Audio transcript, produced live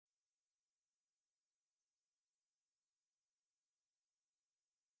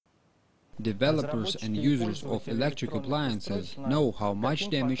Developers and users of electric appliances know how much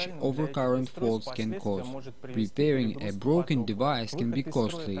damage overcurrent faults can cause. Repairing a broken device can be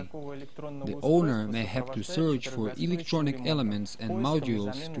costly. The owner may have to search for electronic elements and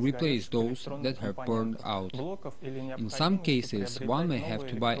modules to replace those that have burned out. In some cases, one may have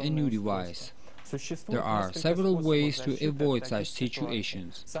to buy a new device. There are several ways to avoid such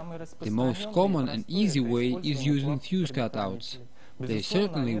situations. The most common and easy way is using fuse cutouts. They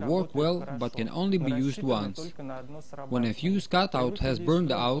certainly work well, but can only be used once. When a fuse cutout has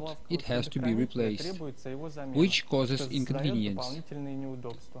burned out, it has to be replaced, which causes inconvenience.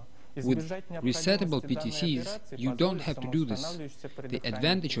 With resettable PTCs, you don't have to do this. The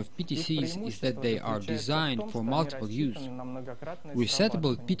advantage of PTCs is that they are designed for multiple use.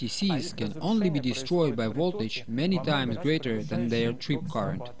 Resettable PTCs can only be destroyed by voltage many times greater than their trip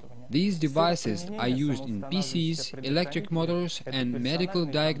current. These devices are used in PCs, electric motors, and medical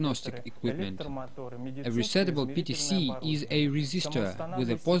diagnostic equipment. A resettable PTC is a resistor with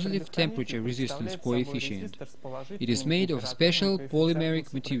a positive temperature resistance coefficient. It is made of special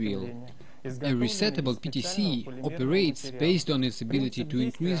polymeric material. A resettable PTC operates based on its ability to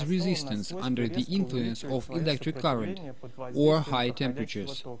increase resistance under the influence of electric current or high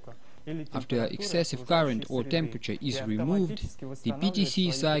temperatures. After excessive current or temperature is removed, the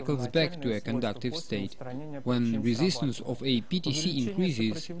PTC cycles back to a conductive state. When resistance of a PTC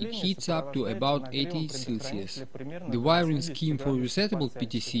increases, it heats up to about 80 Celsius. The wiring scheme for resettable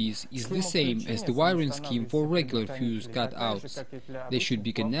PTCs is the same as the wiring scheme for regular fuse cutouts. They should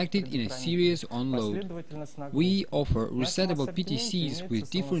be connected in a series on load. We offer resettable PTCs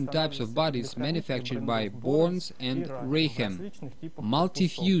with different types of bodies manufactured by Borns and Rayhem.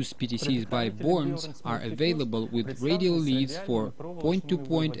 Multi-fuse PTCs by Borns are available with radial leads for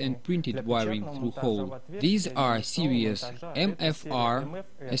point-to-point and printed wiring through hole. These are series MFR,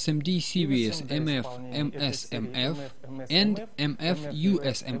 SMD series MF-MSMF, and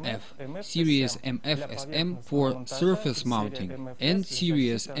MF-USMF, series MFSM for surface mounting, and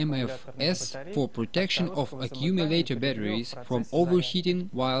series MFS for protection of accumulator batteries from overheating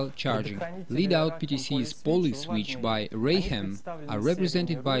while charging. Lead-out PTCs poly switch by Rayhem are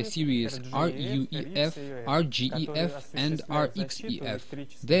represented by series RUEF, RGEF, and RXEF.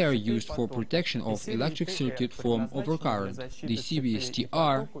 They are used for protection of electric circuit from overcurrent. The series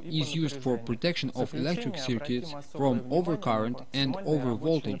TR is used for protection of electric circuits from overcurrent and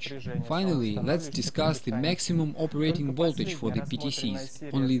overvoltage. Finally, let's discuss the maximum operating voltage for the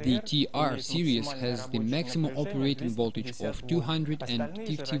PTCs. Only the TR series has the maximum operating voltage of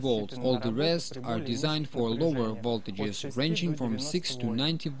 250 volts. All the rest are designed for lower voltages, ranging from 6 to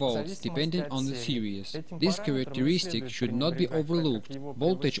 90 volts, depending on the series. This characteristic should not be overlooked.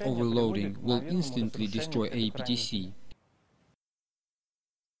 Voltage overloading will instantly destroy a PTC.